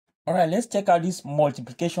All right, let's check out this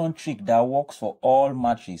multiplication trick that works for all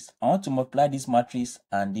matrices. I want to multiply this matrix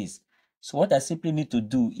and this. So what I simply need to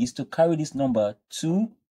do is to carry this number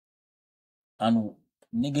 2 and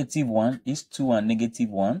 -1. This 2 and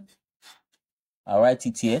 -1. I'll write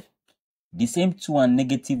it here. The same 2 and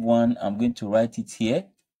 -1, I'm going to write it here.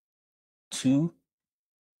 2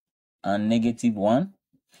 and -1.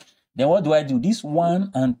 Then what do I do? This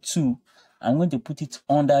 1 and 2, I'm going to put it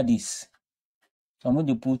under this. So I'm going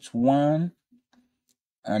to put 1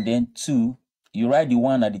 and then 2. You write the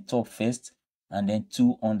 1 at the top first and then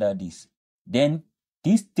 2 under this. Then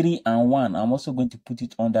this 3 and 1, I'm also going to put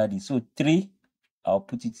it under this. So 3, I'll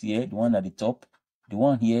put it here, the one at the top. The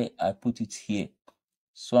one here, I put it here.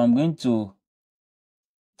 So I'm going to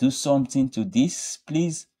do something to this.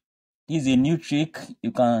 Please, this is a new trick.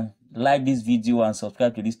 You can like this video and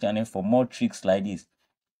subscribe to this channel for more tricks like this.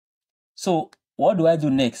 So what do I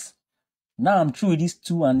do next? Now I'm through with this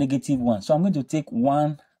 2 and -1. So I'm going to take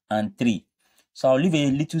 1 and 3. So I'll leave a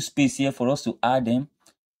little space here for us to add them.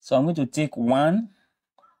 So I'm going to take 1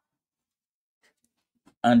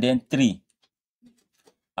 and then 3.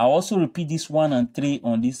 I'll also repeat this 1 and 3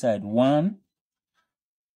 on this side. 1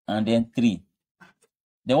 and then 3.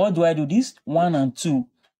 Then what do I do? This 1 and 2,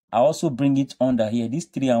 I also bring it under here. This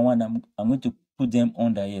 3 and 1, I'm going to put them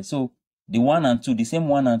under here. So the 1 and 2, the same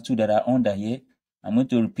 1 and 2 that are under here, I'm going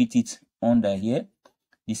to repeat it under here.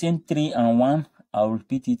 The same 3 and 1, I'll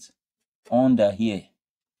repeat it under here.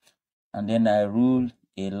 And then I rule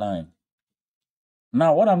a line.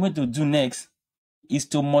 Now what I'm going to do next is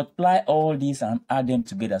to multiply all these and add them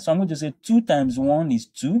together. So I'm going to say 2 times 1 is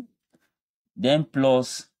 2. Then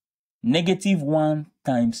plus -1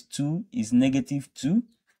 times 2 is -2.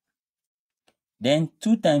 Then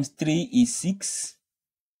 2 times 3 is 6.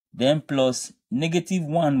 Then plus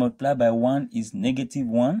 -1 multiplied by 1 is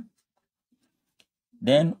 -1.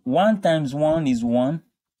 Then 1 times 1 is 1.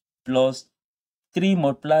 Plus 3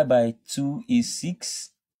 multiplied by 2 is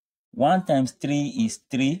 6. 1 times 3 is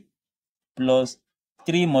 3. Plus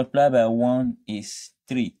 3 multiplied by 1 is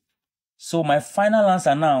 3. So my final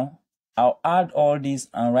answer now, I'll add all these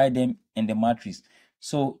and write them in the matrix.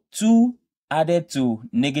 So 2 added to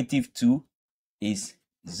 -2 is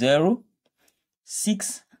 0.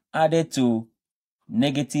 6 added to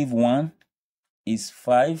 -1 is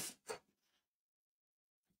 5.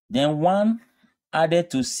 Then 1 added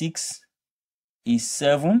to 6 is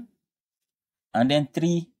 7. And then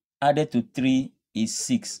 3 added to 3 is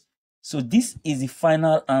 6. So this is the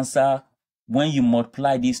final answer when you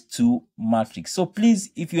multiply these two matrices. So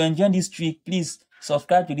please, if you enjoy this trick, please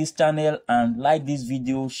subscribe to this channel and like this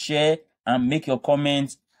video, share and make your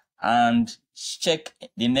comments, and check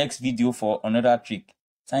the next video for another trick.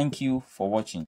 Thank you for watching.